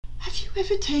you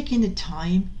ever taken the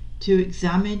time to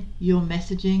examine your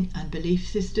messaging and belief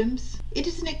systems? It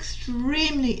is an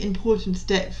extremely important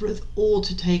step for us all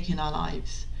to take in our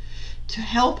lives to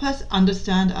help us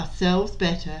understand ourselves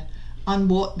better and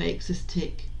what makes us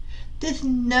tick. There's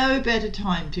no better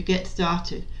time to get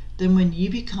started than when you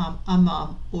become a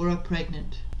mum or are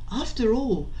pregnant. After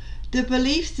all, the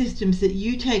belief systems that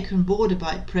you take on board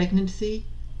about pregnancy,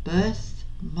 birth,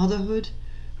 motherhood,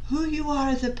 who you are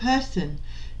as a person,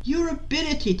 your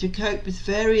ability to cope with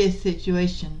various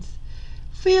situations,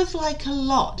 feels like a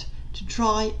lot to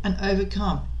try and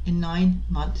overcome in 9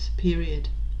 months period.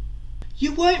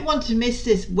 You won't want to miss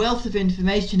this wealth of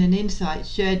information and insight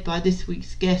shared by this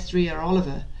week's guest, Ria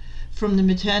Oliver, from the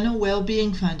Maternal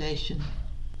Wellbeing Foundation.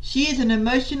 She is an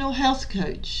emotional health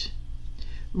coach.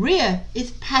 Ria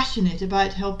is passionate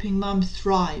about helping mums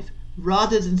thrive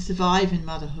rather than survive in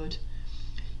motherhood.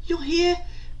 You'll hear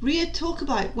Ria talk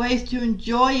about ways to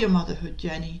enjoy your motherhood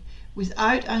journey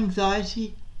without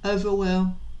anxiety,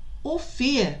 overwhelm, or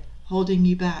fear holding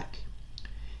you back.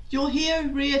 You'll hear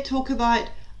Ria talk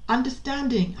about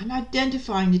understanding and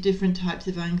identifying the different types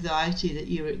of anxiety that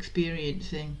you're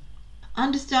experiencing,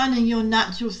 understanding your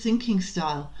natural thinking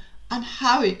style and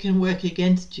how it can work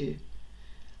against you,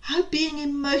 how being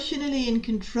emotionally in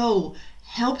control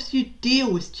helps you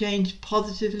deal with change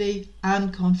positively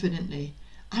and confidently,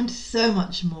 and so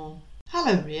much more.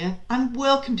 Hello Ria, and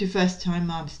welcome to First Time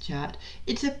Mums Chat.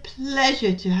 It's a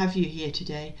pleasure to have you here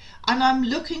today, and I'm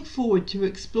looking forward to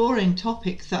exploring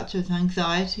topics such as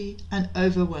anxiety and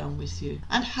overwhelm with you.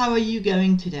 And how are you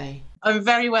going today? I'm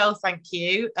very well, thank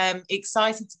you.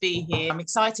 Excited to be here. I'm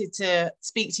excited to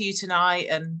speak to you tonight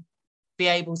and be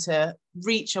able to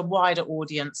reach a wider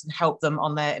audience and help them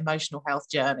on their emotional health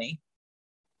journey.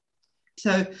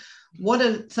 So what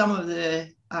are some of the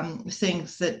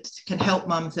things that can help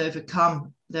mums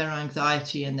overcome their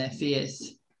anxiety and their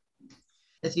fears?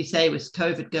 As you say, with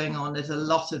COVID going on, there's a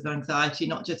lot of anxiety,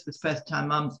 not just with first-time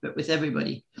mums, but with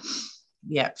everybody.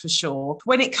 Yeah, for sure.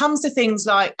 When it comes to things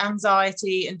like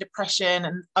anxiety and depression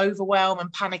and overwhelm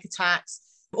and panic attacks,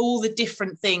 all the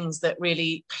different things that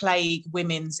really plague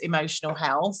women's emotional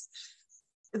health,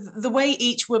 the way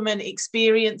each woman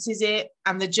experiences it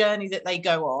and the journey that they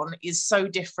go on is so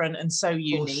different and so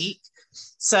unique.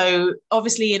 So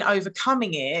obviously in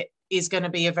overcoming it is going to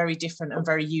be a very different and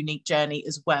very unique journey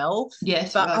as well.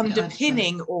 Yes, but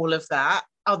underpinning all of that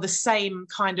are the same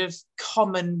kind of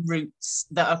common roots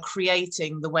that are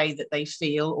creating the way that they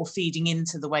feel or feeding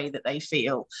into the way that they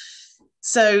feel.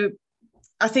 So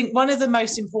I think one of the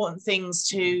most important things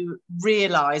to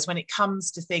realise when it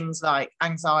comes to things like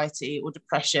anxiety or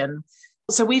depression,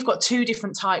 so we've got 2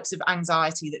 different types of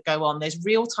anxiety that go on. There's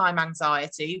real-time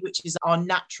anxiety, which is our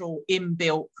natural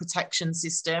inbuilt protection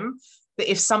system,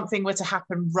 that if something were to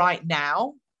happen right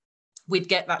now, we'd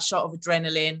get that shot of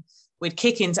adrenaline, we'd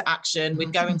kick into action,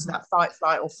 we'd go into that fight,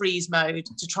 flight or freeze mode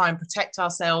to try and protect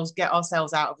ourselves, get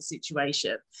ourselves out of a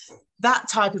situation. That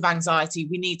type of anxiety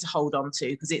we need to hold on to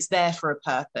because it's there for a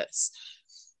purpose.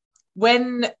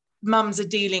 When mums are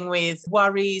dealing with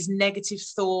worries, negative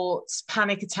thoughts,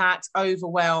 panic attacks,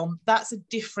 overwhelm, that's a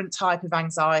different type of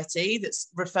anxiety that's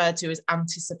referred to as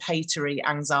anticipatory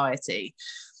anxiety.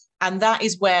 And that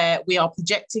is where we are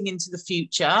projecting into the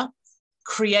future,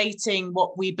 creating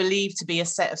what we believe to be a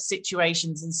set of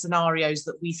situations and scenarios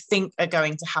that we think are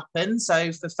going to happen.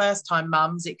 So for first-time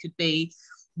mums, it could be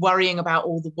worrying about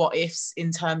all the what ifs in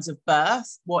terms of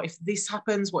birth. What if this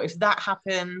happens? What if that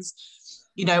happens?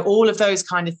 You know, all of those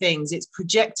kind of things. It's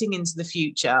projecting into the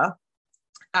future.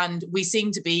 And we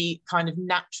seem to be kind of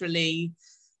naturally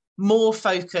more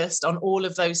focused on all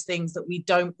of those things that we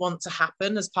don't want to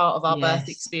happen as part of our birth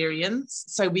experience.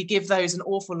 So we give those an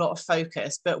awful lot of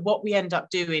focus. But what we end up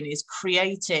doing is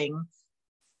creating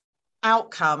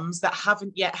outcomes that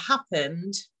haven't yet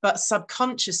happened, but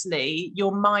subconsciously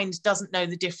your mind doesn't know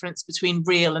the difference between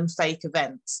real and fake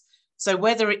events. So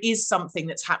whether it is something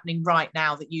that's happening right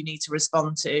now that you need to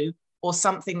respond to, or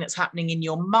something that's happening in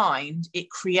your mind,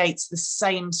 it creates the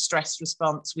same stress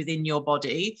response within your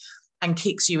body and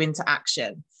kicks you into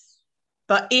action.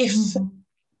 But if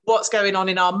what's going on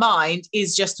in our mind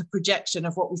is just a projection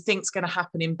of what we think is going to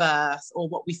happen in birth or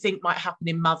what we think might happen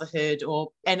in motherhood or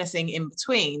anything in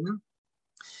between,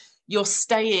 you're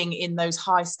staying in those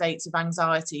high states of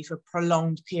anxiety for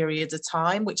prolonged periods of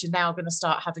time, which are now going to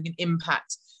start having an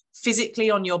impact physically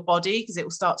on your body because it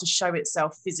will start to show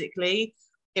itself physically.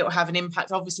 It will have an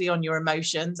impact, obviously, on your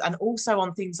emotions and also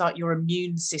on things like your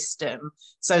immune system.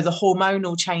 So the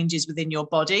hormonal changes within your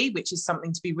body, which is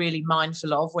something to be really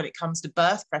mindful of when it comes to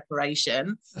birth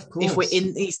preparation. If we're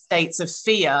in these states of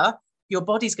fear, your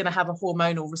body's going to have a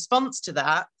hormonal response to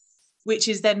that. which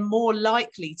is then more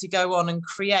likely to go on and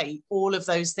create all of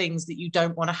those things that you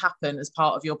don't want to happen as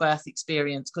part of your birth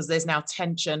experience, because there's now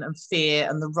tension and fear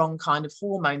and the wrong kind of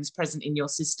hormones present in your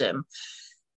system.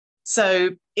 So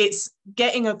it's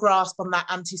getting a grasp on that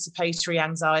anticipatory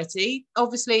anxiety.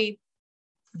 Obviously,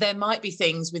 there might be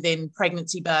things within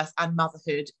pregnancy, birth, and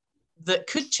motherhood that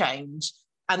could change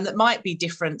and that might be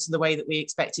different to the way that we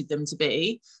expected them to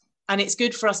be. And it's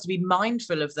good for us to be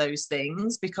mindful of those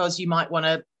things, because you might want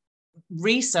to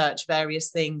research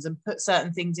various things and put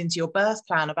certain things into your birth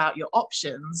plan about your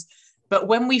options. But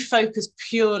when we focus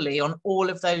purely on all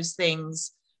of those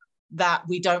things that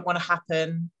we don't want to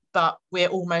happen, but we're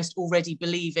almost already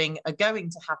believing are going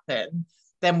to happen,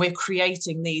 then we're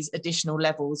creating these additional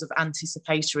levels of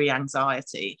anticipatory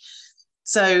anxiety.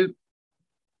 So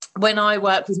when I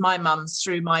work with my mums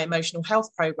through my emotional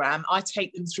health program, I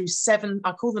take them through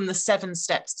I call them the 7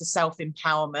 steps to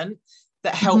self-empowerment,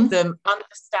 that help them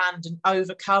understand and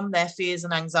overcome their fears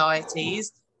and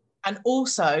anxieties, and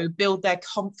also build their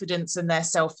confidence and their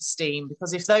self-esteem.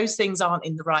 Because if those things aren't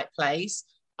in the right place,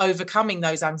 overcoming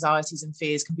those anxieties and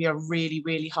fears can be a really,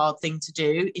 really hard thing to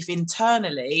do if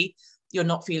internally you're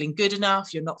not feeling good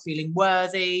enough, you're not feeling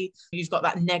worthy, you've got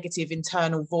that negative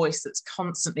internal voice that's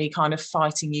constantly kind of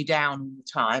fighting you down all the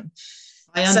time.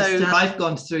 I understand. So I've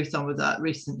gone through some of that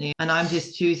recently, and I'm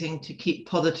just choosing to keep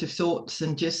positive thoughts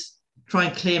and just try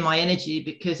and clear my energy,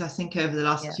 because I think over the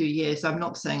last 2 years, I'm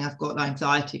not saying I've got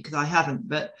anxiety, because I haven't,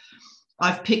 but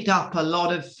I've picked up a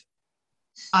lot of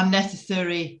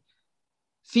unnecessary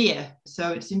fear.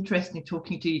 So it's interesting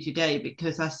talking to you today,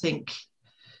 because I think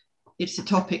it's a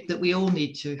topic that we all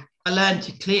need to learn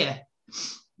to clear.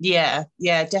 Yeah,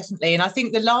 definitely. And I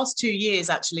think the last 2 years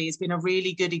actually has been a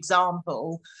really good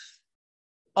example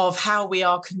of how we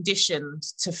are conditioned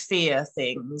to fear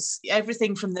things.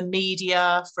 Everything from the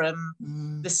media, from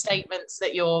the statements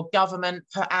that your government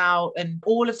put out, and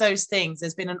all of those things.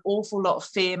 There's been an awful lot of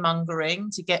fear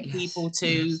mongering to get people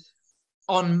to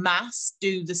en masse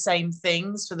do the same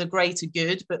things for the greater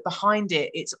good. But behind it,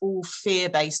 it's all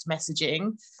fear-based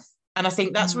messaging. And I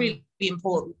think that's really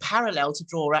important parallel to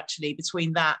draw actually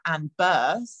between that and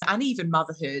birth and even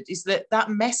motherhood, is that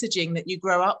messaging that you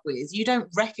grow up with, you don't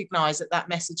recognize that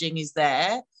messaging is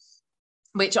there,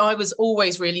 which I was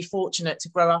always really fortunate to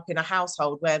grow up in a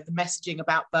household where the messaging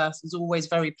about birth was always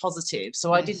very positive.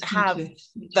 So I didn't have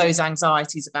those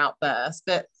anxieties about birth.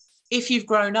 But if you've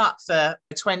grown up for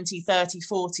 20, 30,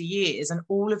 40 years and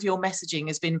all of your messaging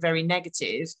has been very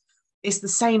negative, it's the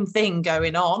same thing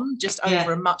going on, just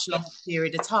over a much longer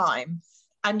period of time.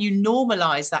 And you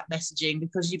normalize that messaging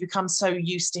because you become so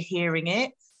used to hearing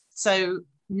it. So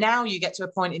now you get to a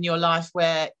point in your life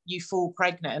where you fall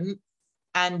pregnant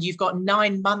and you've got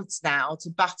 9 months now to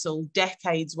battle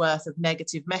decades worth of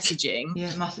negative messaging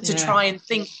to try and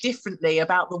think differently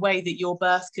about the way that your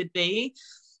birth could be.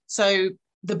 So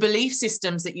the belief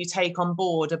systems that you take on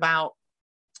board about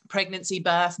pregnancy,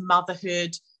 birth,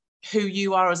 motherhood, who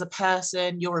you are as a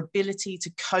person, your ability to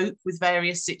cope with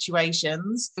various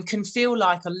situations, can feel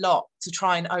like a lot to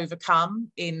try and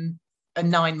overcome in a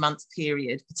 9-month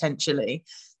period, potentially.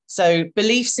 So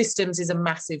belief systems is a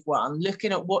massive one,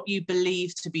 looking at what you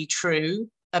believe to be true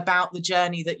about the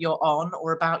journey that you're on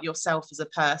or about yourself as a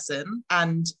person,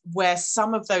 and where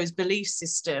some of those belief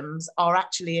systems are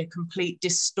actually a complete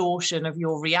distortion of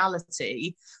your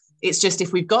reality. It's just,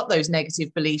 if we've got those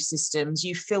negative belief systems,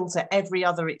 you filter every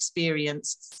other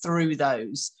experience through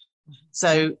those.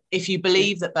 So if you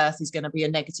believe that birth is going to be a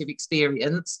negative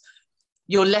experience,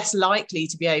 you're less likely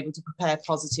to be able to prepare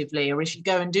positively. Or if you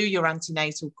go and do your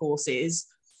antenatal courses,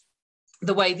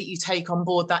 the way that you take on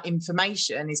board that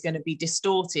information is going to be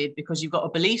distorted because you've got a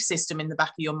belief system in the back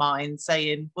of your mind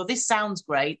saying, well, this sounds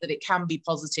great, that it can be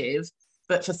positive,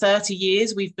 but for 30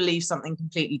 years, we've believed something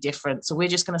completely different. So we're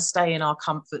just going to stay in our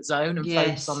comfort zone and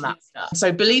focus on that stuff.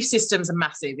 So belief systems are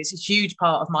massive. It's a huge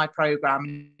part of my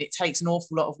program. It takes an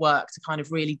awful lot of work to kind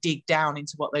of really dig down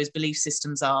into what those belief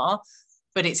systems are.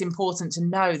 But it's important to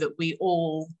know that we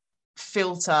all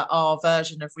filter our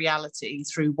version of reality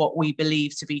through what we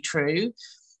believe to be true,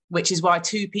 which is why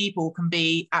 2 people can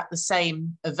be at the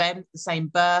same event, the same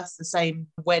birth, the same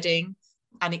wedding,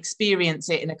 and experience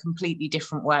it in a completely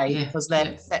different way because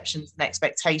their perceptions and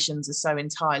expectations are so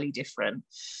entirely different.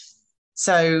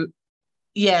 So,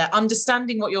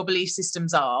 understanding what your belief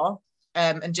systems are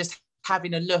and just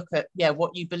having a look at,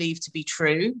 what you believe to be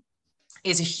true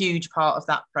is a huge part of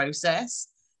that process.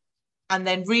 And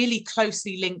then really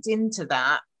closely linked into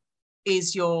that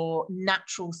is your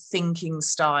natural thinking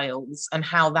styles and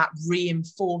how that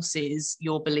reinforces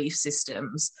your belief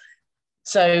systems.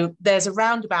 So there's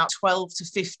around about 12 to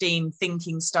 15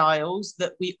 thinking styles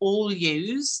that we all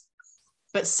use,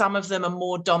 but some of them are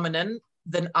more dominant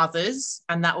than others,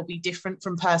 and that will be different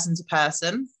from person to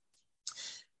person.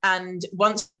 And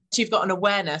once you've got an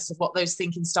awareness of what those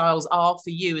thinking styles are for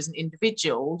you as an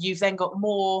individual, you've then got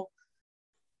more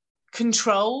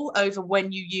control over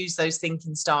when you use those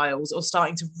thinking styles, or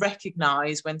starting to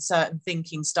recognize when certain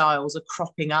thinking styles are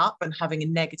cropping up and having a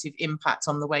negative impact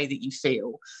on the way that you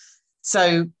feel.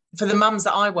 So for the mums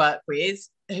that I work with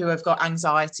who have got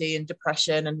anxiety and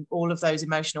depression and all of those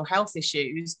emotional health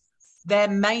issues, their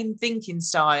main thinking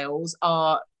styles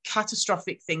are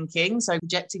catastrophic thinking, so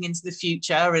projecting into the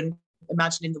future and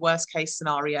imagining the worst case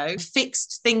scenario.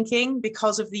 Fixed thinking,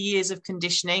 because of the years of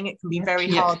conditioning, it can be very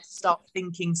hard to start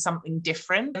thinking something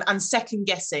different. And second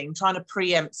guessing, trying to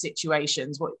preempt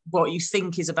situations, what you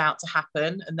think is about to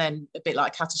happen, and then a bit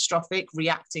like catastrophic,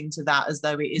 reacting to that as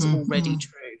though it is already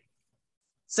true.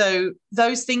 So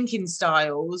those thinking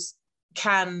styles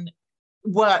can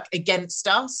work against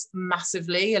us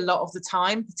massively a lot of the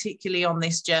time, particularly on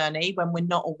this journey when we're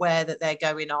not aware that they're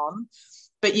going on.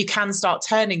 But you can start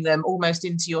turning them almost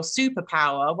into your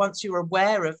superpower once you're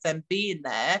aware of them being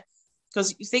there,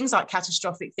 because things like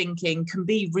catastrophic thinking can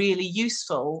be really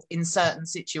useful in certain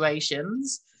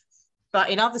situations.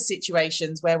 But in other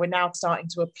situations where we're now starting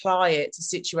to apply it to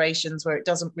situations where it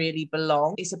doesn't really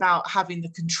belong, it's about having the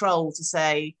control to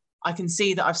say, I can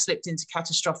see that I've slipped into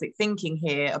catastrophic thinking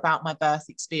here about my birth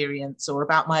experience or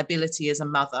about my ability as a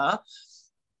mother.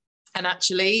 And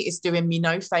actually, it's doing me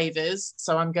no favors.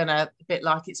 So I'm going to, a bit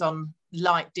like it's on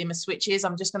light dimmer switches,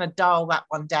 I'm just going to dial that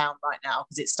one down right now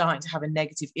because it's starting to have a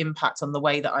negative impact on the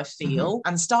way that I feel,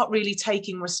 and start really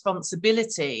taking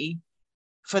responsibility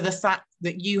for the fact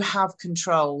that you have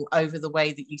control over the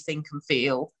way that you think and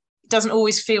feel. It doesn't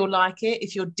always feel like it.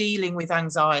 If you're dealing with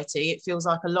anxiety, it feels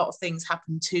like a lot of things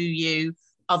happen to you.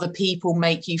 Other people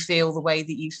make you feel the way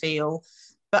that you feel.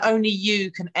 But only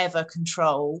you can ever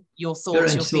control your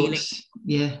thoughts, your feelings.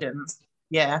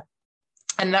 Yeah.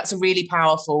 And that's a really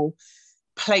powerful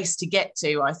place to get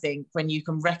to, I think, when you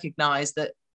can recognize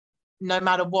that no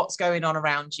matter what's going on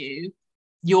around you,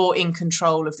 you're in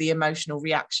control of the emotional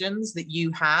reactions that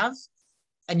you have.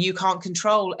 And you can't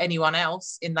control anyone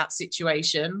else in that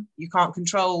situation. You can't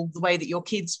control the way that your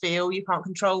kids feel. You can't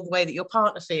control the way that your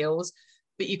partner feels.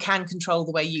 But you can control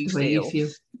the way you feel.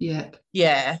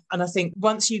 Yeah. And I think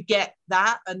once you get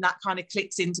that and that kind of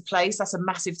clicks into place, that's a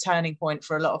massive turning point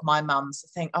for a lot of my mums to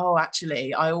think, oh,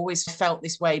 actually, I always felt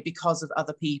this way because of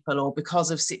other people or because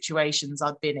of situations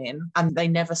I've been in. And they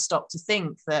never stop to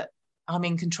think that I'm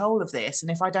in control of this.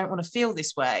 And if I don't want to feel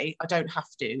this way, I don't have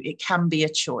to. It can be a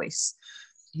choice.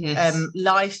 Yes.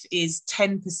 Life is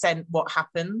 10% what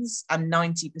happens and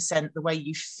 90% the way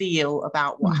you feel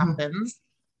about what happens.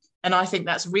 And I think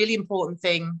that's a really important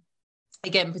thing,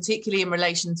 again, particularly in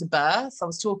relation to birth. I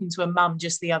was talking to a mum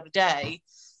just the other day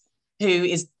who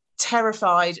is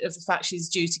terrified of the fact she's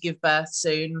due to give birth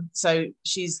soon. So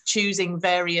she's choosing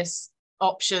various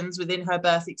options within her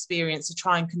birth experience to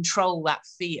try and control that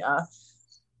fear.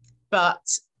 But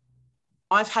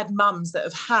I've had mums that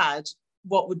have had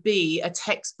what would be a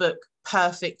textbook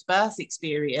perfect birth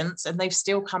experience, and they've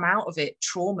still come out of it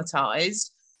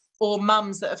traumatized. Or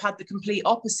mums that have had the complete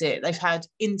opposite. They've had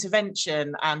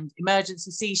intervention and emergency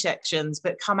C-sections,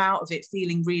 but come out of it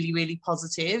feeling really, really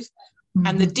positive.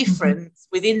 And the difference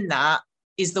within that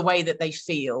is the way that they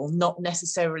feel, not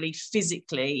necessarily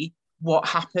physically what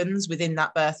happens within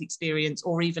that birth experience,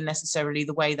 or even necessarily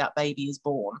the way that baby is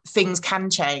born. Things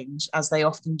can change, as they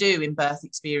often do in birth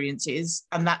experiences,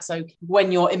 and that's okay.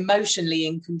 When you're emotionally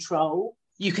in control,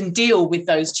 you can deal with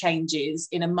those changes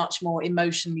in a much more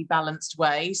emotionally balanced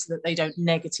way so that they don't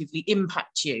negatively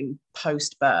impact you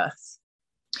post-birth.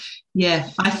 Yeah,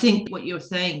 I think what you're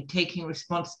saying, taking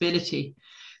responsibility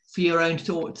for your own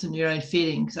thoughts and your own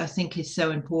feelings, I think is so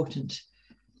important.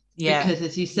 Yeah. Because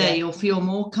as you say, you'll feel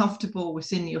more comfortable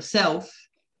within yourself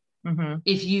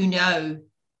if you know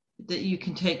that you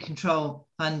can take control,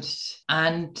 and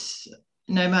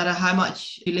no matter how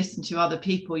much you listen to other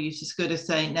people, you just got to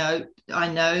say, no,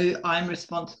 I know I'm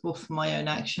responsible for my own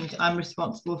actions. I'm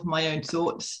responsible for my own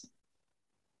thoughts.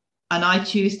 And I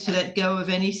choose to let go of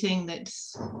anything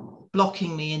that's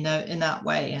blocking me in that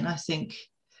way. And I think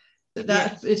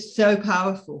that is so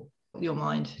powerful, your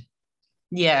mind.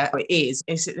 Yeah, it is.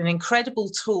 It's an incredible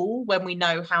tool when we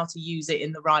know how to use it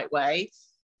in the right way.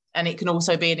 And it can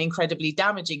also be an incredibly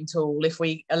damaging tool if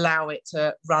we allow it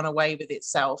to run away with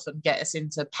itself and get us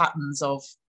into patterns of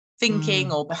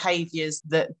thinking or behaviours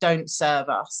that don't serve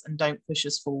us and don't push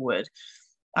us forward.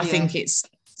 I think it's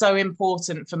so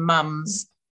important for mums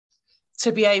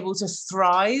to be able to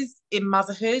thrive in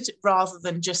motherhood rather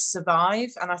than just survive.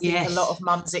 And I think a lot of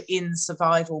mums are in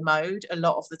survival mode a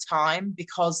lot of the time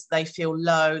because they feel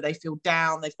low, they feel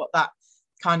down, they've got that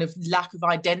kind of lack of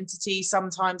identity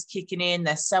sometimes kicking in,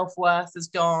 their self-worth has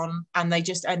gone, and they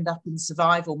just end up in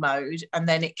survival mode. And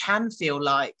then it can feel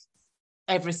like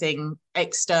everything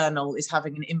external is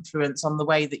having an influence on the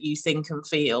way that you think and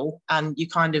feel, and you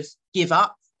kind of give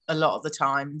up a lot of the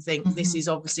time, think this is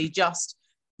obviously just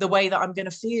the way that I'm going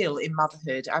to feel in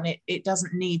motherhood, and it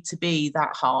doesn't need to be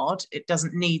that hard. It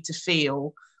doesn't need to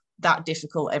feel that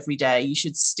difficult every day. You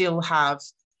should still have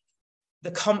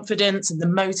the confidence and the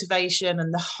motivation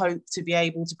and the hope to be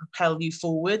able to propel you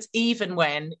forward, even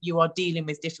when you are dealing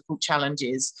with difficult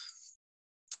challenges,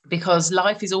 because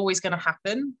life is always going to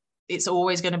happen. It's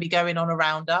always going to be going on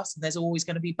around us, and there's always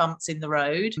going to be bumps in the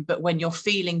road. But when you're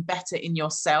feeling better in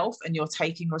yourself and you're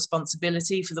taking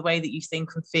responsibility for the way that you think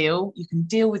and feel, you can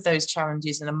deal with those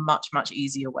challenges in a much, much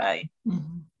easier way.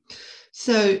 Mm-hmm.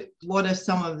 So what are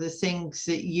some of the things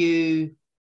that you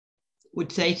would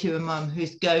say to a mum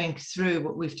who's going through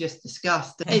what we've just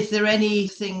discussed? Is there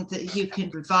anything that you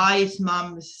can advise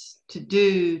mums to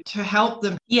do to help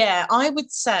them? Yeah, I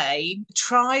would say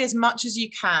try as much as you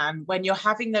can when you're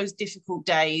having those difficult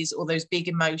days or those big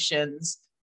emotions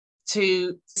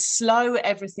to slow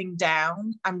everything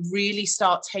down and really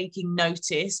start taking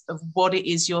notice of what it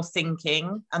is you're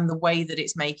thinking and the way that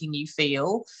it's making you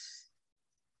feel.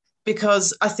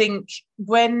 Because I think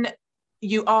when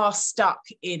you are stuck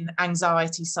in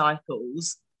anxiety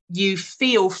cycles, you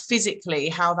feel physically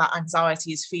how that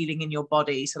anxiety is feeling in your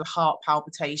body. So the heart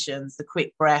palpitations, the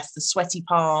quick breath, the sweaty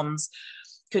palms,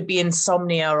 could be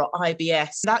insomnia or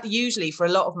IBS. That usually for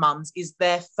a lot of mums is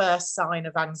their first sign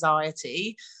of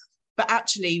anxiety. But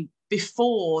actually,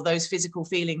 before those physical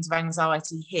feelings of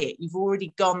anxiety hit, you've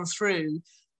already gone through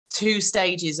 2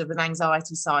 stages of an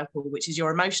anxiety cycle, which is your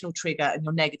emotional trigger and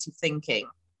your negative thinking.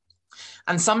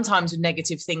 And sometimes with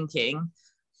negative thinking,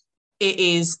 it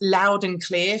is loud and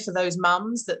clear for those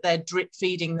mums that they're drip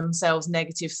feeding themselves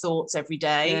negative thoughts every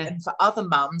day. Yeah. And for other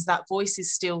mums, that voice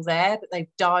is still there, but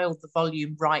they've dialed the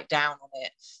volume right down on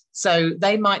it. So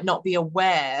they might not be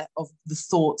aware of the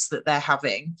thoughts that they're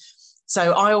having.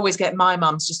 So I always get my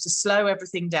mums just to slow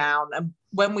everything down. And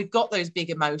when we've got those big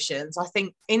emotions, I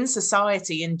think in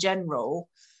society in general,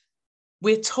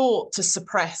 we're taught to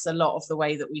suppress a lot of the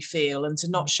way that we feel and to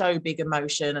not show big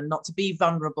emotion and not to be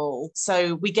vulnerable.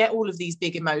 So we get all of these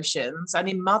big emotions. And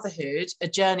in motherhood, a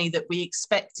journey that we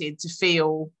expected to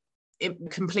feel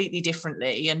completely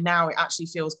differently, and now it actually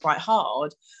feels quite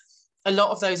hard. A lot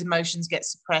of those emotions get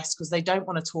suppressed because they don't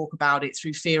want to talk about it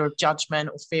through fear of judgment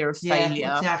or fear of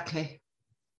failure. Exactly.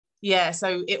 Yeah,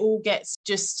 so it all gets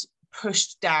just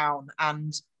pushed down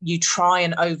and you try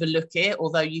and overlook it,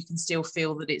 although you can still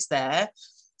feel that it's there.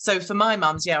 So for my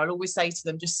mums, I'll always say to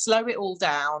them, just slow it all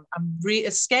down. And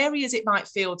as scary as it might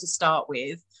feel to start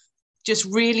with, just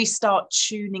really start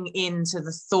tuning into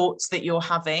the thoughts that you're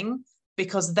having,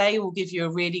 because they will give you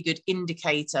a really good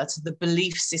indicator to the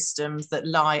belief systems that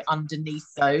lie underneath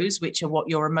those, which are what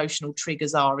your emotional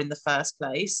triggers are in the first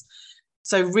place.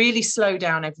 So really slow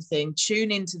down everything, tune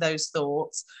into those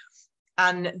thoughts.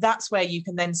 And that's where you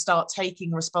can then start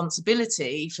taking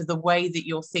responsibility for the way that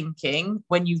you're thinking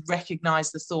when you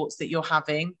recognize the thoughts that you're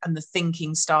having and the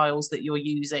thinking styles that you're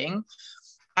using.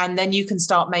 And then you can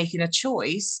start making a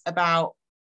choice about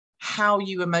how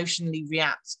you emotionally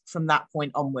react from that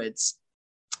point onwards.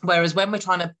 Whereas when we're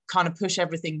trying to kind of push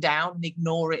everything down and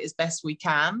ignore it as best we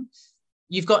can,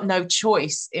 you've got no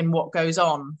choice in what goes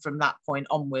on from that point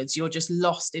onwards. You're just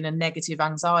lost in a negative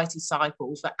anxiety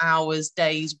cycle for hours,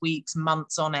 days, weeks,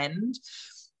 months on end.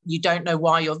 You don't know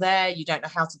why you're there. You don't know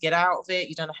how to get out of it.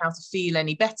 You don't know how to feel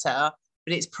any better,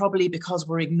 but it's probably because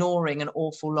we're ignoring an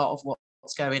awful lot of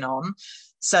what's going on.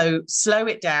 So slow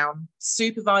it down,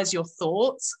 supervise your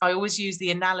thoughts. I always use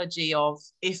the analogy of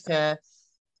if a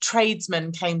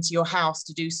tradesman came to your house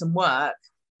to do some work,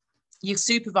 you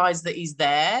supervise that he's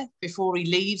there before he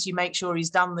leaves. You make sure he's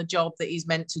done the job that he's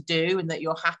meant to do and that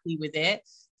you're happy with it.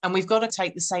 And we've got to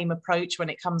take the same approach when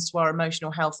it comes to our emotional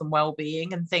health and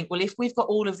well-being and think, well, if we've got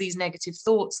all of these negative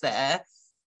thoughts there,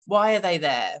 why are they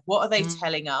there? What are they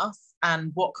telling us?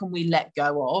 And what can we let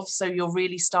go of? So you're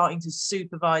really starting to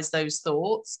supervise those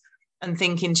thoughts and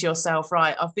thinking to yourself,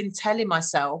 right, I've been telling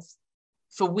myself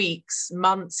for weeks,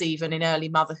 months, even in early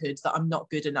motherhood, that I'm not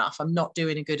good enough. I'm not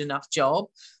doing a good enough job.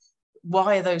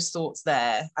 Why are those thoughts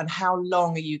there? And how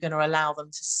long are you going to allow them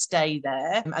to stay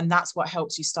there? And that's what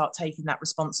helps you start taking that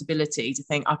responsibility to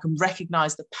think, I can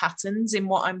recognize the patterns in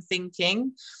what I'm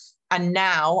thinking. And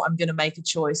now I'm going to make a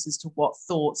choice as to what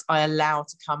thoughts I allow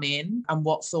to come in and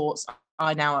what thoughts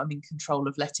I now am in control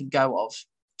of letting go of.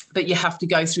 But you have to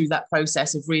go through that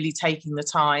process of really taking the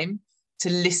time to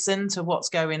listen to what's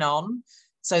going on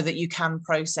so that you can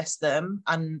process them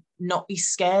and not be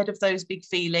scared of those big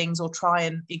feelings or try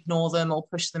and ignore them or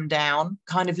push them down.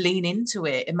 Kind of lean into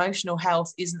it. Emotional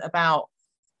health isn't about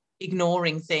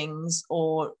ignoring things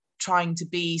or trying to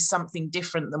be something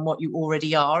different than what you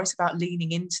already are. It's about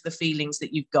leaning into the feelings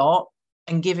that you've got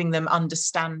and giving them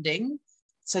understanding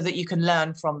so that you can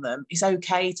learn from them. It's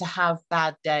okay to have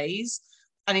bad days,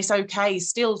 and it's okay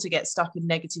still to get stuck in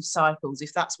negative cycles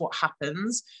if that's what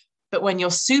happens. But when you're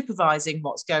supervising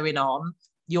what's going on,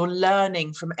 you're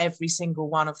learning from every single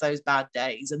one of those bad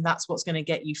days. And that's what's going to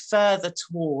get you further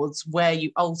towards where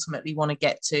you ultimately want to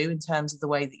get to in terms of the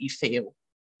way that you feel.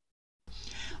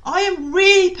 I am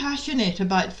really passionate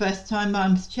about First Time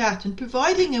Mums Chat and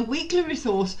providing a weekly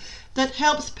resource that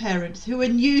helps parents who are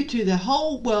new to the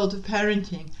whole world of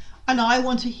parenting, and I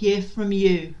want to hear from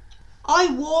you.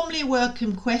 I warmly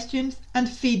welcome questions and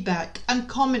feedback and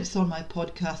comments on my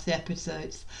podcast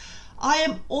episodes. I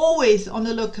am always on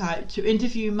the lookout to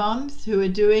interview mums who are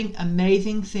doing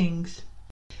amazing things.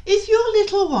 Is your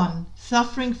little one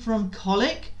suffering from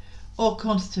colic or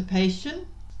constipation?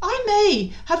 I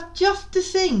may have just the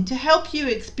thing to help you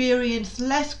experience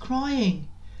less crying,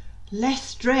 less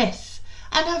stress,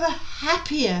 and have a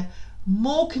happier,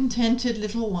 more contented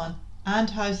little one and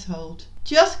household.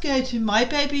 Just go to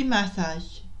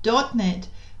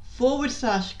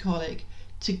mybabymassage.net/colic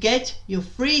to get your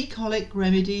free colic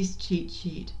remedies cheat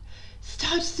sheet.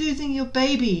 Start soothing your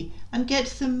baby and get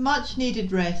some much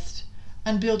needed rest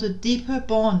and build a deeper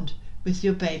bond with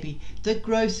your baby that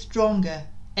grows stronger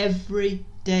every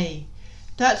day.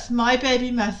 That's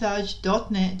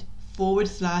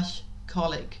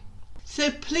mybabymassage.net/colic. So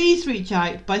please reach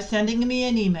out by sending me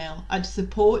an email at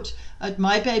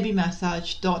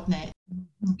support@mybabymassage.net.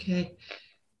 Okay.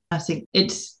 I think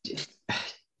it's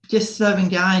just slowing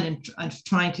down and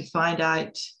trying to find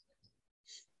out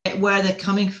where they're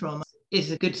coming from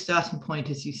is a good starting point,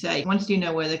 as you say. Once you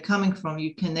know where they're coming from,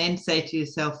 you can then say to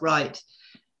yourself, right,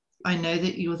 I know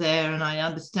that you're there and I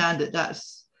understand that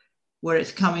that's where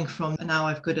it's coming from. And now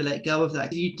I've got to let go of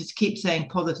that. You just keep saying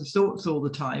positive thoughts all the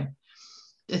time.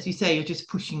 As you say, you're just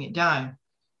pushing it down.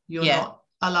 You're not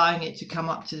allowing it to come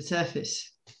up to the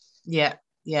surface. Yeah,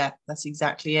 that's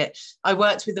exactly it. I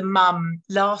worked with a mum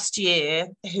last year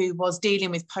who was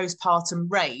dealing with postpartum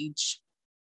rage,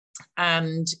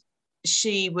 and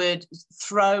she would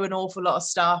throw an awful lot of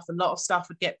stuff. A lot of stuff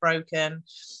would get broken.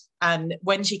 And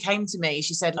when she came to me,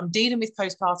 she said, I'm dealing with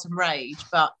postpartum rage,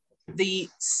 but the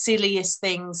silliest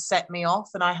things set me off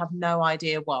and I have no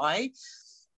idea why.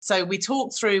 So we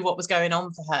talked through what was going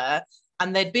on for her.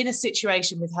 And there'd been a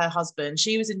situation with her husband.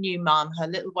 She was a new mum. Her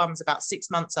little one was about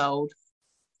 6 months old.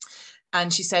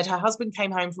 And she said her husband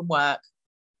came home from work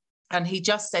and he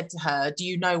just said to her, do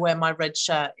you know where my red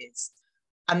shirt is?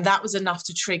 And that was enough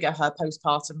to trigger her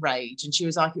postpartum rage. And she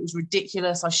was like, it was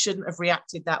ridiculous. I shouldn't have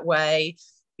reacted that way.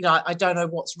 You know, I don't know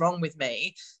what's wrong with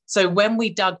me. So when we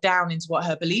dug down into what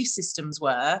her belief systems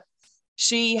were,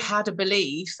 she had a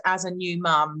belief as a new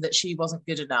mum that she wasn't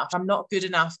good enough. I'm not good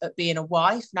enough at being a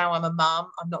wife. Now I'm a mum.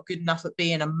 I'm not good enough at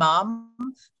being a mum.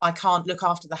 I can't look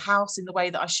after the house in the way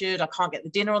that I should. I can't get the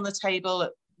dinner on the table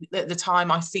at the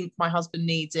time I think my husband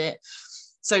needs it.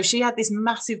 So she had this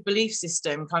massive belief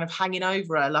system kind of hanging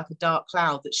over her like a dark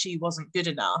cloud that she wasn't good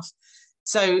enough.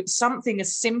 So something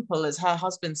as simple as her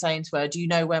husband saying to her, do you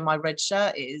know where my red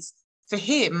shirt is? For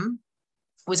him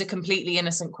was a completely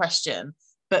innocent question.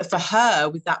 But for her,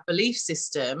 with that belief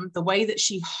system, the way that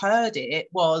she heard it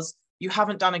was, you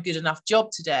haven't done a good enough job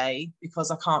today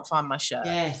because I can't find my shirt.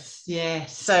 Yes.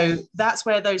 So that's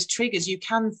where those triggers, you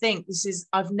can think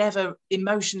I've never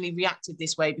emotionally reacted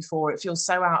this way before. It feels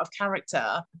so out of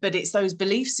character, but it's those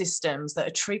belief systems that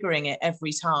are triggering it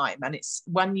every time. And it's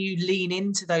when you lean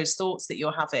into those thoughts that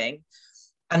you're having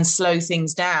and slow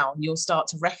things down, you'll start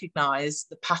to recognize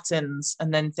the patterns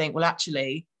and then think, well,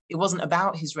 actually, it wasn't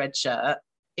about his red shirt.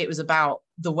 It was about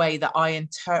the way that I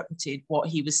interpreted what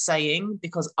he was saying,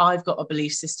 because I've got a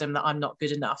belief system that I'm not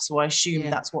good enough. So I assume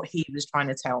that's what he was trying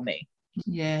to tell me.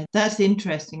 Yeah, that's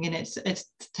interesting. And it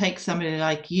takes somebody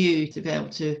like you to be able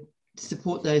to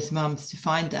support those mums to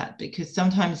find that, because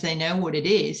sometimes they know what it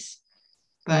is,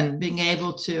 but being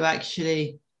able to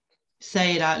actually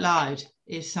say it out loud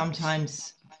is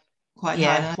sometimes quite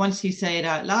hard. And once you say it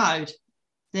out loud,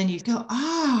 then you go,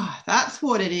 that's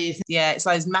what it is. Yeah, it's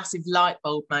those massive light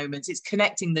bulb moments. It's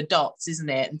connecting the dots, isn't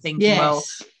it? And thinking, well,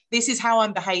 this is how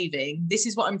I'm behaving. This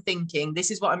is what I'm thinking. This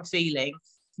is what I'm feeling.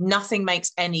 Nothing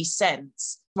makes any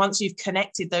sense. Once you've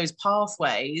connected those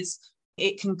pathways,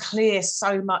 It can clear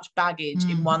so much baggage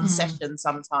in one session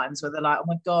sometimes, where they're like, oh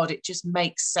my God, it just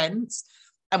makes sense.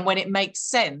 And when it makes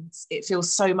sense, it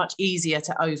feels so much easier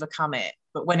to overcome it.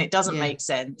 But when it doesn't make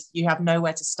sense, you have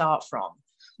nowhere to start from.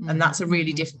 And that's a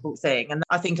really difficult thing. And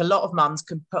I think a lot of mums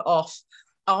can put off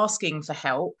asking for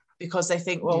help because they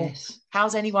think, well,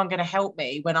 how's anyone going to help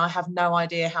me when I have no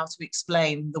idea how to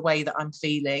explain the way that I'm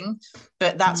feeling?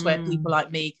 But that's where people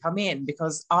like me come in,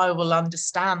 because I will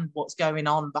understand what's going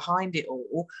on behind it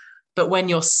all. But when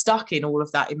you're stuck in all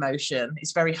of that emotion,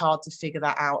 it's very hard to figure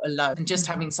that out alone. And just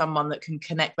having someone that can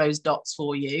connect those dots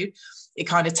for you, it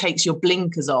kind of takes your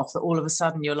blinkers off, that all of a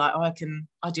sudden you're like, oh,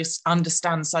 I just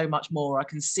understand so much more. I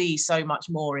can see so much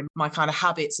more in my kind of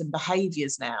habits and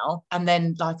behaviors now. And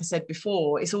then, like I said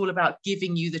before, it's all about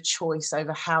giving you the choice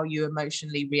over how you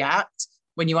emotionally react.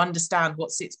 When you understand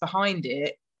what sits behind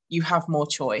it, you have more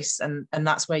choice, and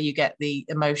that's where you get the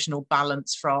emotional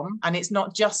balance from. And it's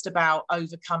not just about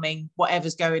overcoming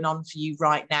whatever's going on for you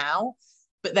right now,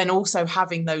 but then also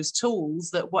having those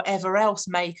tools that whatever else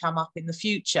may come up in the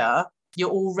future, you're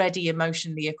already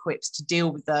emotionally equipped to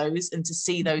deal with those and to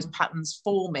see those patterns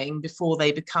forming before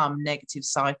they become negative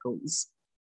cycles.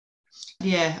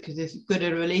 Yeah, because if you've got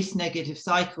to release negative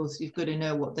cycles, you've got to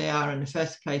know what they are in the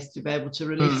first place to be able to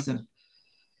release them.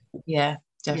 Yeah,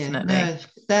 definitely. Yeah,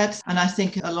 no, and I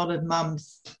think a lot of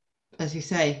mums, as you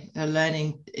say, are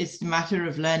learning. It's a matter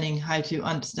of learning how to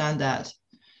understand that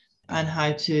and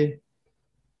how to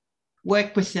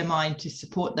work with their mind to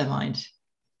support their mind.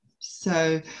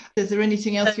 So is there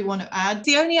anything else you want to add?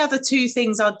 The only other two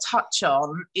things I'd touch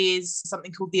on is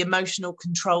something called the emotional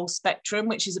control spectrum,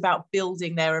 which is about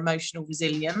building their emotional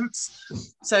resilience.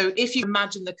 So if you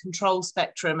imagine the control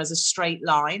spectrum as a straight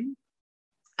line,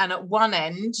 and at one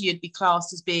end, you'd be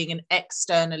classed as being an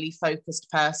externally focused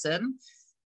person.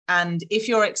 And if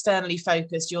you're externally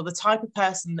focused, you're the type of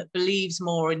person that believes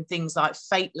more in things like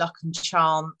fate, luck, and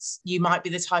chance. You might be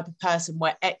the type of person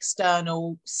where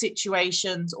external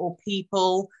situations or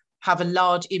people have a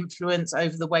large influence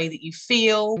over the way that you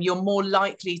feel. You're more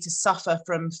likely to suffer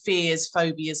from fears,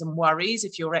 phobias, and worries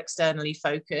if you're externally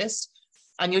focused.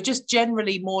 And you're just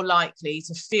generally more likely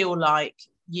to feel like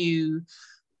you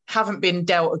haven't been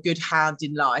dealt a good hand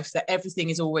in life, that everything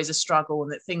is always a struggle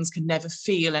and that things can never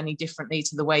feel any differently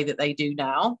to the way that they do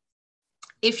now.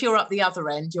 If you're at the other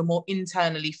end, you're more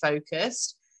internally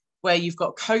focused, where you've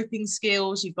got coping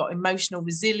skills, you've got emotional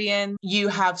resilience, you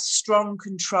have strong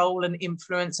control and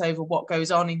influence over what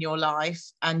goes on in your life,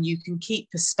 and you can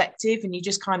keep perspective and you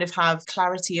just kind of have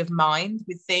clarity of mind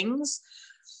with things.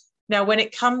 Now, when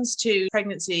it comes to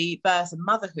pregnancy, birth, and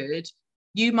motherhood,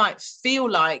 you might feel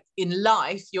like in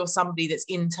life you're somebody that's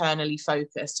internally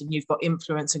focused and you've got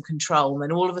influence and control. And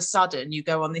then all of a sudden you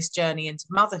go on this journey into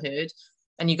motherhood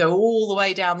and you go all the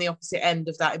way down the opposite end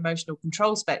of that emotional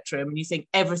control spectrum and you think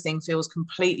everything feels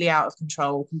completely out of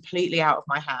control, completely out of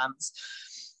my hands.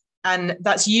 And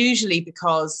that's usually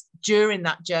because during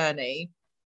that journey,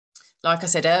 like I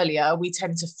said earlier, we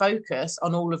tend to focus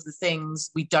on all of the things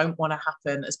we don't want to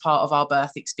happen as part of our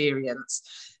birth experience.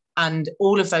 And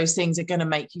all of those things are going to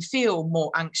make you feel more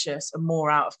anxious and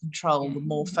more out of control, the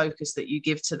more focus that you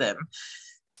give to them.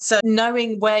 So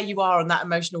knowing where you are on that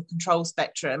emotional control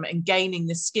spectrum and gaining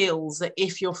the skills that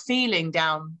if you're feeling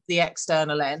down the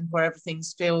external end where everything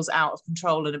feels out of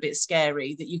control and a bit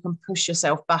scary, that you can push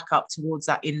yourself back up towards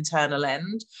that internal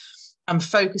end and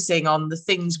focusing on the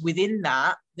things within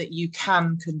that you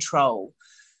can control.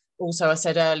 Also, I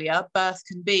said earlier, birth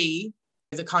can be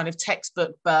the kind of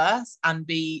textbook birth and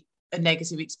be a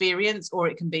negative experience, or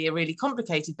it can be a really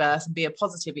complicated birth and be a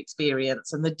positive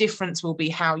experience. And the difference will be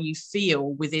how you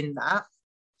feel within that.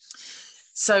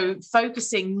 So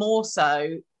focusing more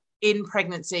so in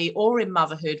pregnancy or in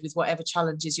motherhood with whatever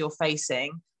challenges you're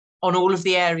facing on all of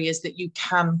the areas that you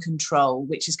can control,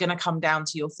 which is going to come down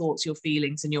to your thoughts, your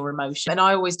feelings, and your emotions. And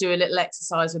I always do a little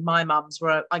exercise with my mums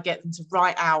where I get them to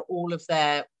write out all of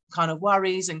their kind of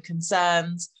worries and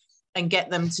concerns and get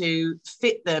them to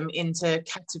fit them into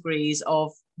categories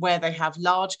of where they have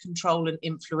large control and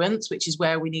influence, which is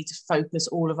where we need to focus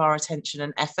all of our attention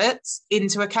and efforts,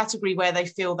 into a category where they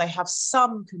feel they have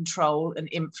some control and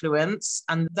influence.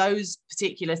 And those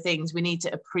particular things, we need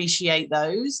to appreciate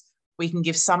those. We can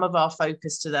give some of our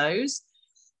focus to those.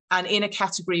 And in a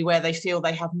category where they feel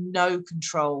they have no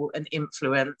control and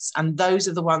influence. And those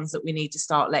are the ones that we need to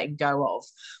start letting go of.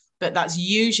 But that's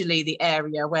usually the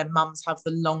area where mums have the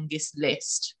longest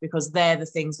list, because they're the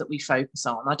things that we focus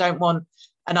on. I don't want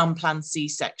an unplanned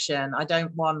C-section. I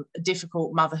don't want a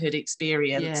difficult motherhood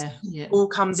experience. All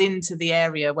comes into the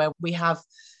area where we have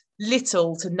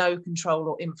little to no control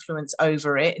or influence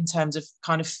over it in terms of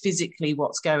kind of physically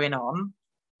what's going on.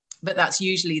 But that's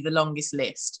usually the longest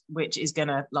list, which is going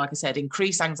to, like I said,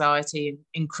 increase anxiety and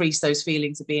increase those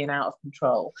feelings of being out of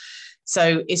control.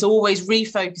 So it's always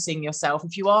refocusing yourself.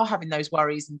 If you are having those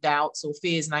worries and doubts or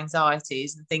fears and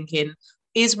anxieties, and thinking,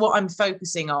 is what I'm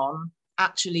focusing on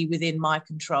actually within my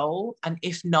control? And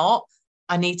if not,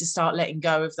 I need to start letting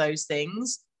go of those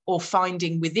things, or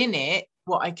finding within it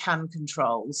what I can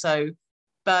control. So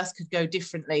birth could go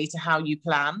differently to how you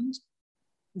planned.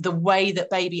 The way that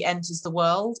baby enters the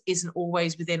world isn't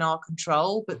always within our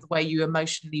control, but the way you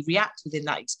emotionally react within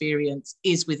that experience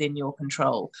is within your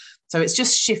control. So it's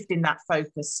just shifting that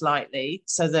focus slightly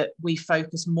so that we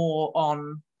focus more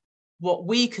on what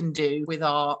we can do with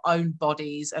our own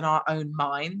bodies and our own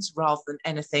minds, rather than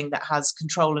anything that has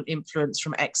control and influence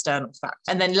from external factors.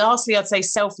 And then lastly, I'd say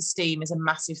self-esteem is a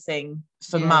massive thing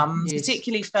for mums,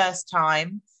 particularly first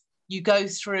time. You go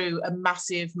through a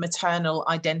massive maternal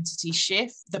identity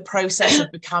shift. The process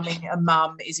of becoming a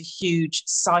mum is a huge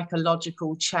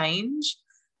psychological change.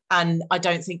 And I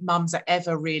don't think mums are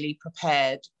ever really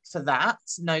prepared for that.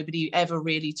 Nobody ever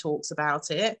really talks about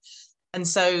it. And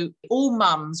so all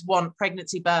mums want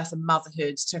pregnancy, birth and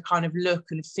motherhood to kind of look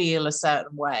and feel a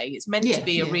certain way. It's meant to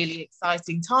be a really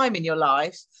exciting time in your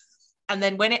life. And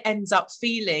then when it ends up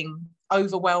feeling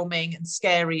overwhelming and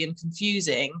scary and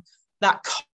confusing, that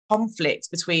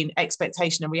conflict between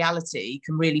expectation and reality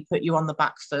can really put you on the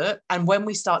back foot. And when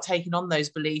we start taking on those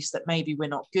beliefs that maybe we're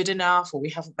not good enough or we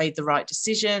haven't made the right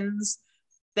decisions,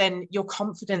 then your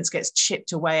confidence gets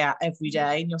chipped away at every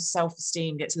day and your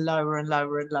self-esteem gets lower and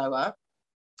lower and lower.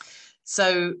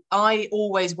 So I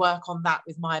always work on that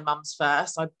with my mums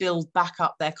first. I build back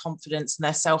up their confidence and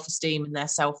their self-esteem and their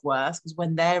self-worth, because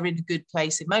when they're in a good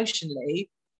place emotionally,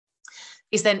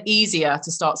 it's then easier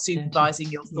to start supervising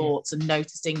your thoughts and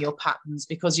noticing your patterns,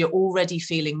 because you're already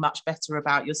feeling much better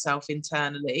about yourself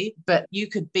internally. But you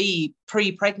could be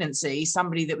pre-pregnancy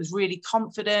somebody that was really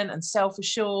confident and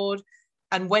self-assured.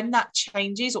 And when that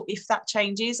changes, or if that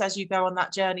changes as you go on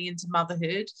that journey into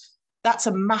motherhood, that's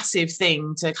a massive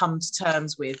thing to come to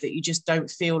terms with, that you just don't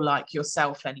feel like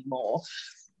yourself anymore.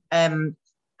 And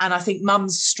I think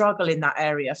mums struggle in that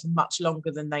area for much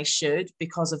longer than they should,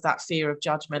 because of that fear of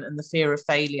judgment and the fear of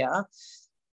failure.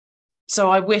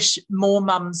 So I wish more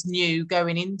mums knew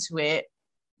going into it,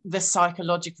 the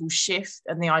psychological shift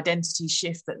and the identity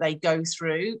shift that they go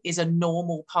through is a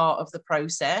normal part of the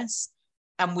process.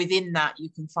 And within that, you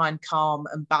can find calm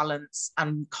and balance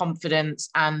and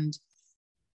confidence, and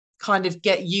kind of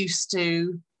get used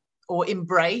to or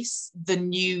embrace the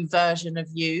new version of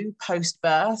you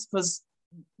post-birth. Because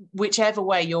whichever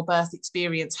way your birth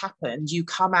experience happened, you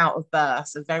come out of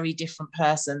birth a very different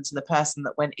person to the person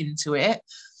that went into it.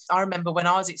 I remember when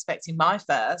I was expecting my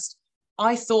first,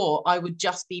 I thought I would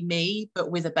just be me, but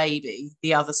with a baby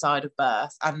the other side of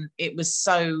birth. And it was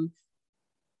so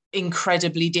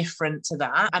incredibly different to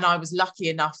that. And I was lucky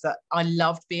enough that I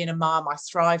loved being a mum. I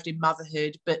thrived in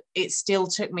motherhood, but it still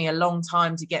took me a long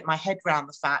time to get my head around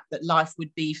the fact that life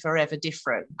would be forever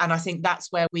different. And I think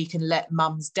that's where we can let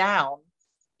mums down,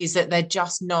 is that they're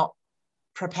just not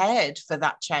prepared for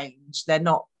that change. They're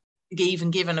not even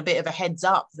given a bit of a heads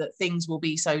up that things will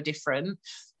be so different.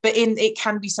 But it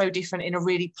can be so different in a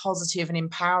really positive and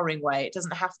empowering way. It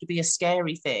doesn't have to be a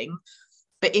scary thing.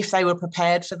 But if they were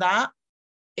prepared for that,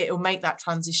 it will make that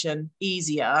transition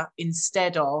easier,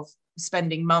 instead of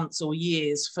spending months or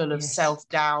years full of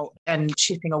self-doubt and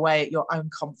chipping away at your own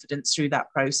confidence through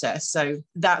that process. So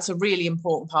that's a really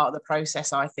important part of the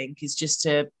process, I think, is just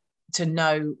to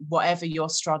know whatever your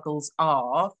struggles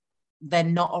are, they're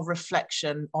not a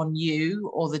reflection on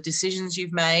you or the decisions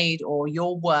you've made or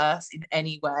your worth in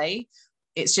any way.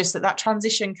 It's just that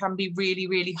transition can be really,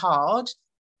 really hard.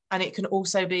 And it can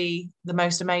also be the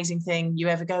most amazing thing you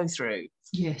ever go through.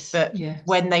 But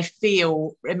when they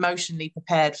feel emotionally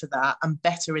prepared for that and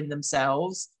better in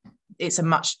themselves, it's a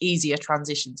much easier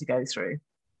transition to go through.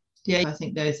 Yeah, I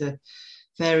think those are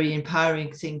very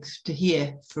empowering things to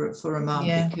hear for a mum,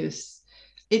 because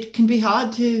it can be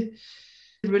hard to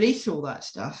release all that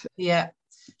stuff. Yeah.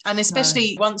 And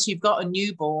especially once you've got a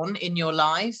newborn in your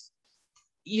life,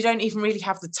 you don't even really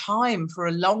have the time for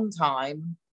a long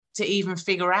time to even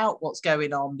figure out what's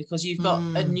going on, because you've got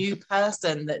a new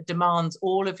person that demands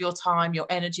all of your time, your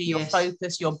energy, your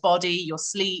focus, your body, your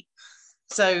sleep.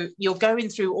 So you're going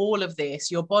through all of this.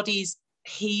 Your body's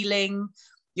healing,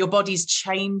 your body's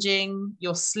changing,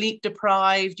 you're sleep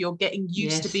deprived, you're getting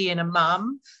used to being a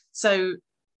mum. So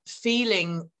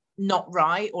feeling not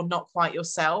right or not quite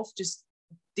yourself, just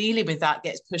dealing with that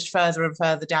gets pushed further and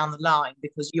further down the line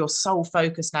because your sole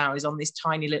focus now is on this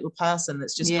tiny little person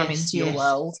that's just come into your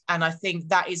world. And I think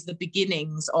that is the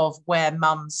beginnings of where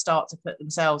mums start to put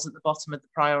themselves at the bottom of the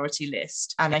priority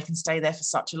list, and they can stay there for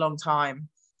such a long time.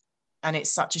 And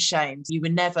it's such a shame. You were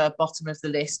never bottom of the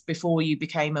list before you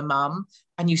became a mum,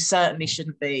 and you certainly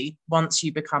shouldn't be once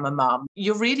you become a mum.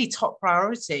 You're really top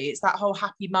priority. It's that whole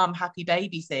happy mum, happy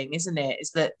baby thing, isn't it?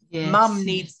 Is that mum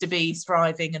needs to be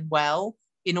thriving and well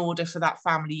in order for that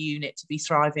family unit to be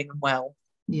thriving and well.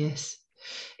 Yes.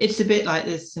 It's a bit like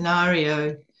this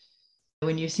scenario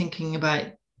when you're thinking about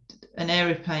an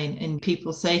aeroplane and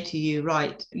people say to you,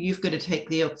 right, you've got to take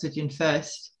the oxygen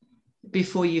first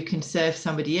before you can serve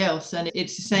somebody else. And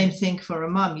it's the same thing for a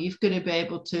mum. You've got to be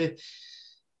able to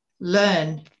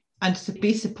learn and to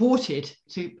be supported,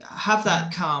 to have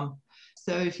that calm.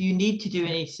 So if you need to do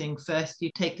anything first, you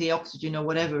take the oxygen or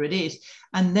whatever it is,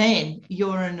 and then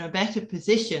you're in a better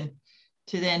position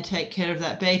to then take care of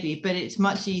that baby. But it's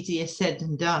much easier said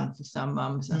than done for some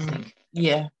mums, I think.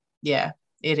 Yeah,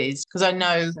 it is. Because I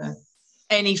know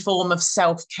any form of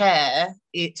self-care,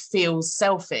 it feels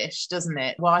selfish, doesn't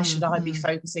it? Why should I be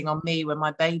focusing on me when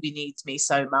my baby needs me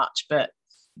so much? But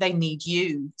they need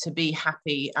you to be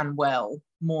happy and well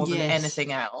more than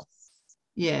anything else.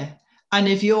 Yeah. And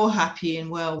if you're happy and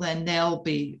well, then they'll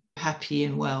be happy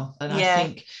and well. And I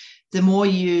think the more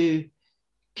you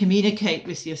communicate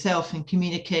with yourself and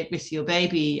communicate with your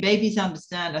baby, babies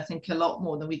understand, I think, a lot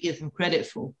more than we give them credit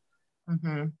for.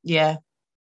 Yeah,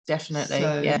 definitely.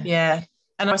 Yeah.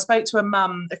 And I spoke to a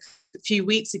mum a few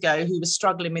weeks ago who was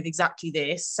struggling with exactly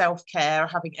this, self-care,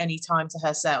 having any time to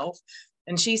herself.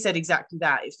 And she said exactly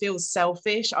that. It feels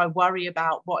selfish. I worry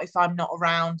about what if I'm not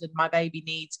around and my baby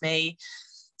needs me.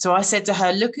 So I said to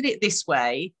her, look at it this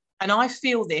way. And I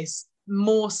feel this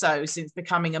more so since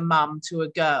becoming a mum to a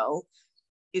girl,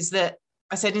 is that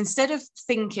I said, instead of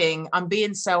thinking I'm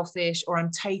being selfish or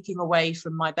I'm taking away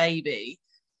from my baby,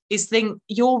 is think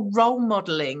you're role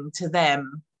modeling to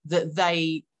them that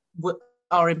they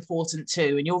are important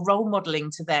too, and you're role modeling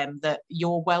to them that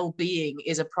your well-being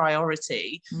is a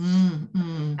priority.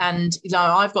 And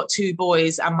I've got 2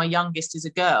 boys and my youngest is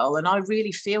a girl, and I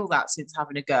really feel that since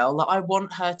having a girl, that I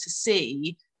want her to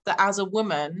see that as a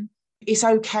woman it's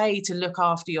okay to look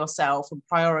after yourself and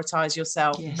prioritize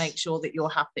yourself and make sure that you're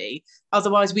happy.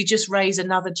 Otherwise we just raise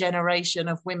another generation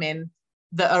of women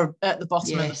that are at the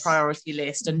bottom of the priority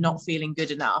list and not feeling good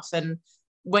enough. And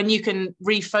when you can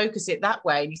refocus it that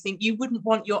way, and you think you wouldn't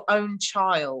want your own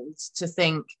child to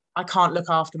think, I can't look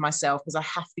after myself because I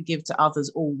have to give to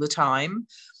others all the time.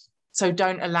 So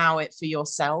don't allow it for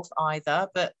yourself either.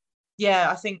 But yeah,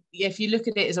 I think if you look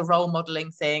at it as a role modeling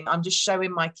thing, I'm just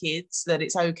showing my kids that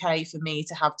it's okay for me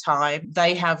to have time.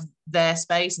 They have their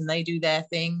space and they do their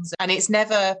things. And it's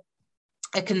never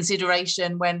a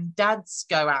consideration when dads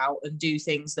go out and do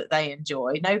things that they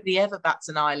enjoy. Nobody ever bats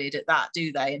an eyelid at that,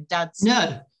 do they? And dads,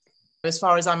 no, as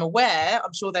far as I'm aware,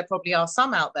 I'm sure there probably are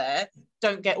some out there,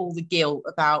 don't get all the guilt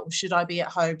about, should I be at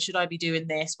home? Should I be doing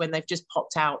this when they've just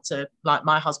popped out to, like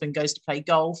my husband goes to play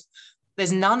golf.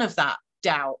 There's none of that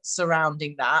doubt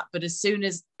surrounding that. But as soon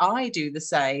as I do the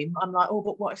same, I'm like, oh,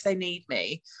 but what if they need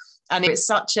me? And it's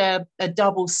such a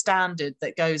double standard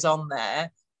that goes on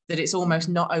there, that it's almost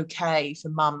not okay for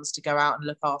mums to go out and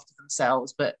look after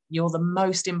themselves. But you're the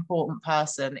most important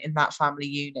person in that family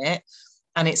unit.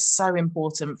 And it's so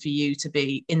important for you to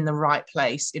be in the right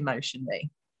place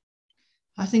emotionally.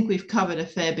 I think we've covered a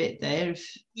fair bit there.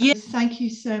 Thank you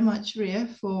so much, Ria,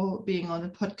 for being on the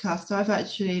podcast. I've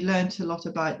actually learned a lot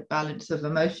about the balance of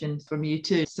emotions from you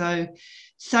too. So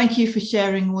thank you for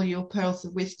sharing all your pearls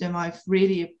of wisdom. I've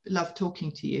really loved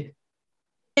talking to you.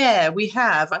 Yeah, we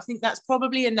have. I think that's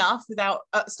probably enough without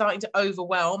starting to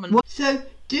overwhelm. So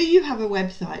do you have a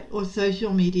website or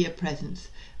social media presence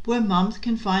where mums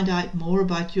can find out more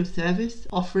about your service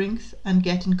offerings and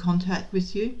get in contact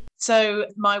with you? So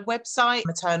my website,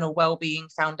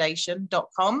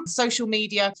 maternalwellbeingfoundation.com. Social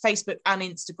media, Facebook and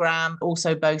Instagram,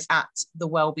 also both at the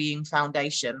Wellbeing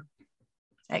Foundation.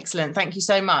 Excellent. Thank you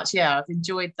so much. Yeah, I've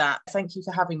enjoyed that. Thank you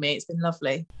for having me. It's been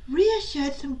lovely. Ria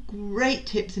shared some great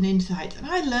tips and insights, and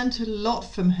I learned a lot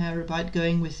from her about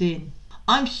going within.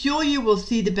 I'm sure you will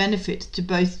see the benefits to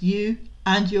both you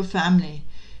and your family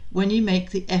when you make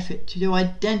the effort to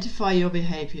identify your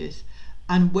behaviours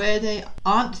and where they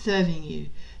aren't serving you.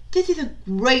 This is a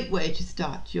great way to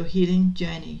start your healing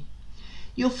journey.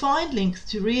 You'll find links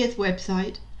to Ria's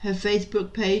website, her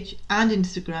Facebook page and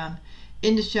Instagram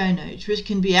in the show notes, which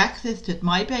can be accessed at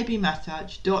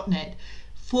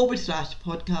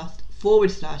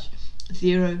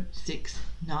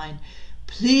mybabymassage.net/podcast/069.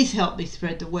 Please help me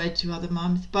spread the word to other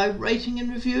mums by rating and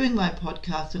reviewing my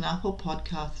podcast on Apple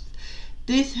Podcasts.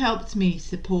 This helps me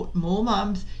support more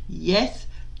mums, yes,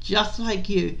 just like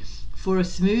you, for a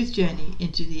smooth journey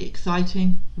into the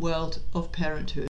exciting world of parenthood.